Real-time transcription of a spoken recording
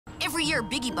Every year,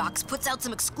 Biggie Box puts out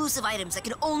some exclusive items that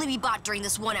can only be bought during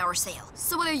this 1-hour sale.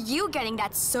 So what are you getting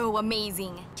that's so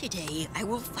amazing? Today, I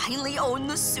will finally own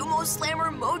the Sumo Slammer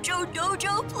Mojo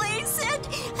Dojo playset,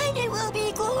 and it will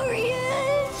be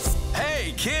glorious!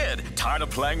 Hey, kid! Tired of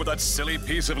playing with that silly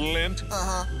piece of lint?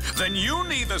 Uh-huh. Then you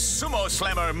need the Sumo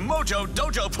Slammer Mojo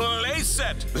Dojo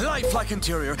playset! Lifelike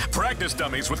interior, practice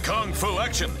dummies with kung fu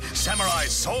action, samurai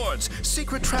swords,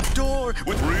 secret trapdoor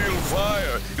with real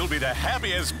fire. You'll be the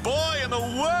happiest boy in the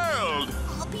world!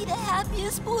 I'll be the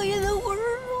happiest boy in the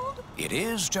world. It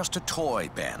is just a toy,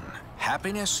 Ben.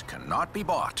 Happiness cannot be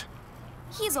bought.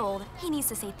 He's old. He needs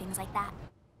to say things like that.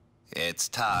 It's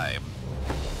time.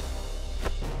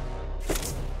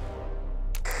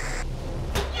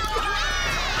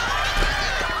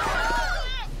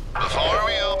 Before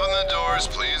we open the doors,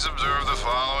 please observe the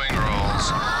following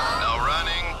rules. No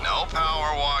running, no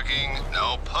power walking,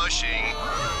 no pushing.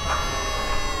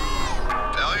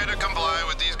 Failure to comply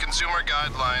with these consumer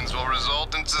guidelines will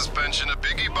result in suspension of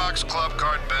Biggie Box Club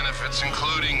card benefits,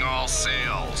 including all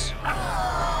sales.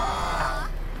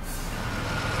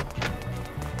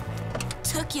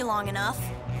 Took you long enough.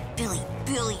 Billy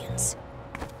Billions.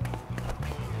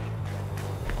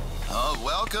 Oh,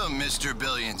 welcome, Mr.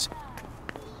 Billions.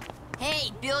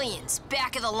 Hey, Billions,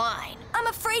 back of the line. I'm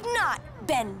afraid not,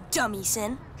 Ben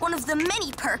Dummyson. One of the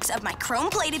many perks of my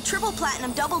chrome-plated triple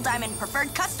platinum double diamond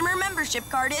preferred customer membership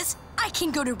card is I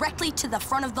can go directly to the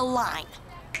front of the line.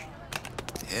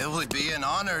 It would be an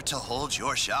honor to hold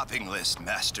your shopping list,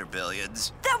 Master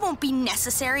Billions. That won't be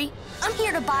necessary. I'm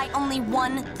here to buy only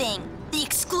one thing. The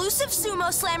exclusive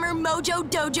Sumo Slammer Mojo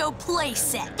Dojo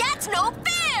playset. That's no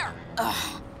fair!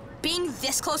 Ugh. Being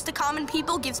this close to common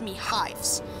people gives me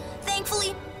hives.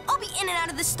 Thankfully, I'll be in and out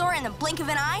of the store in the blink of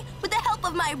an eye with the help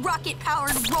of my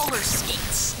rocket-powered roller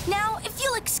skates. Now, if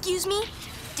you'll excuse me...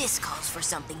 This calls for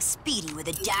something speedy with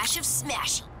a dash of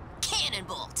smashy.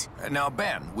 Cannonbolt. Now,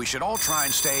 Ben, we should all try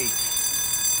and stay...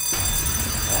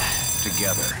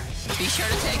 together. Be sure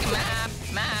to take a map.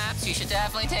 Maps. You should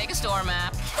definitely take a store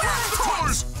map. Of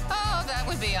course! Oh, that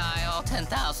would be aisle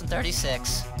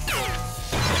 10,036.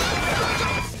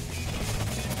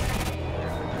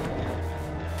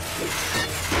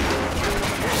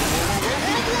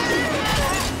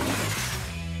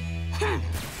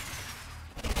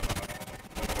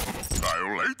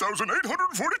 Aisle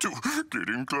 8,842.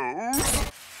 Getting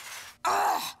close.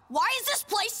 Why is this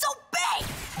place so big?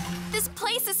 This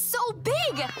place is so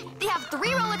big! They have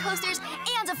 3 roller coasters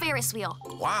and a Ferris wheel.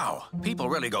 Wow, people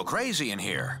really go crazy in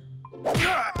here.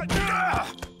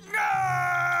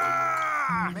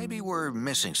 Maybe we're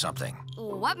missing something.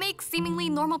 What makes seemingly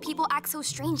normal people act so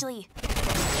strangely?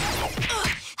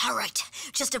 All right,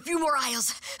 just a few more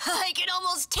aisles. I can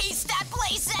almost taste that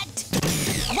playset.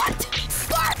 What?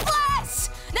 Worthless!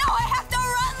 Now I have to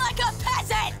run like a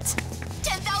peasant!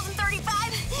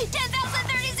 10,035,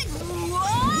 10,036.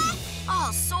 What?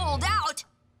 All sold out.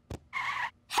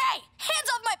 Hey, hands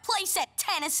off my playset,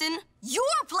 Tennyson! Your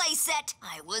playset.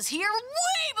 I was here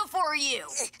way before you.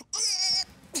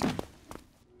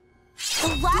 The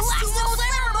last Sumo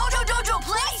Slammer Mojo Dojo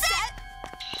playset?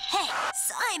 Hey,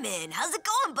 Simon, how's it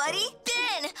going, buddy?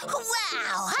 Ben,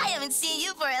 wow, I haven't seen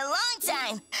you for a long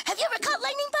time. Have you ever caught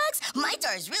lightning bugs? My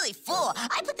jar is really full.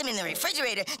 I put them in the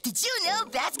refrigerator. Did you know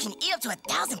bats can eat up to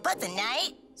 1,000 bugs a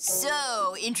night?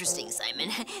 So interesting, Simon.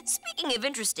 Speaking of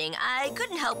interesting, I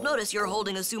couldn't help notice you're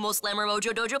holding a Sumo Slammer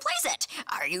Mojo Dojo playset.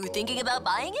 Are you thinking about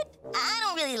buying it? I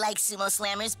don't really like sumo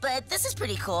slammers, but this is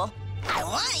pretty cool. I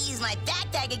want to use my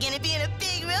backpack again and be in a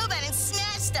big robot and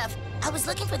smash stuff. I was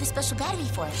looking for the special battery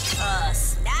for it.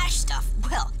 Smash stuff?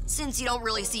 Well, since you don't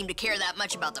really seem to care that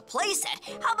much about the playset,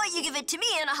 how about you give it to me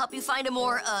and I'll help you find a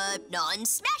more,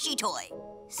 non-smashy toy?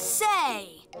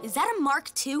 Say, is that a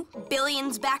Mark II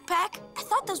Billions backpack? I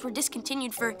thought those were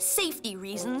discontinued for safety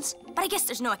reasons, but I guess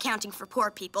there's no accounting for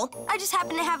poor people. I just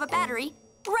happen to have a battery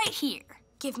right here.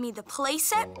 Give me the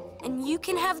playset, and you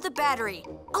can have the battery.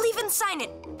 I'll even sign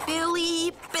it,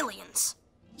 Billy Billions.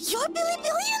 You're Billy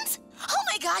Billions? Oh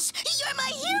my gosh, you're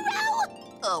my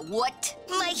hero! What?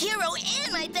 My hero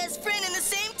and my best friend in the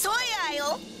same toy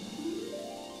aisle.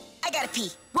 I gotta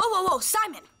pee. Whoa,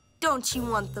 Simon. Don't you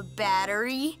want the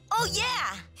battery? Oh,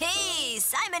 yeah. Hey,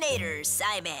 Simonators,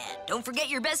 Simon. Don't forget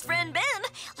your best friend, Ben.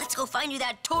 Let's go find you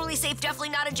that totally safe, definitely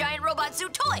not a giant robot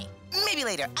suit toy. Maybe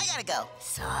later. I gotta go.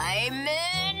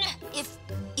 Simon! If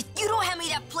you don't have me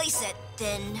that playset,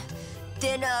 then,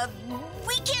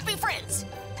 we can't be friends.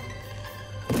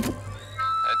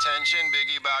 Attention,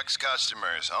 Biggie Box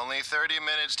customers. Only 30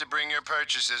 minutes to bring your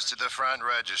purchases to the front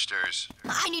registers.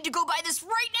 I need to go buy this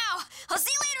right now. I'll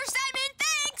see you later,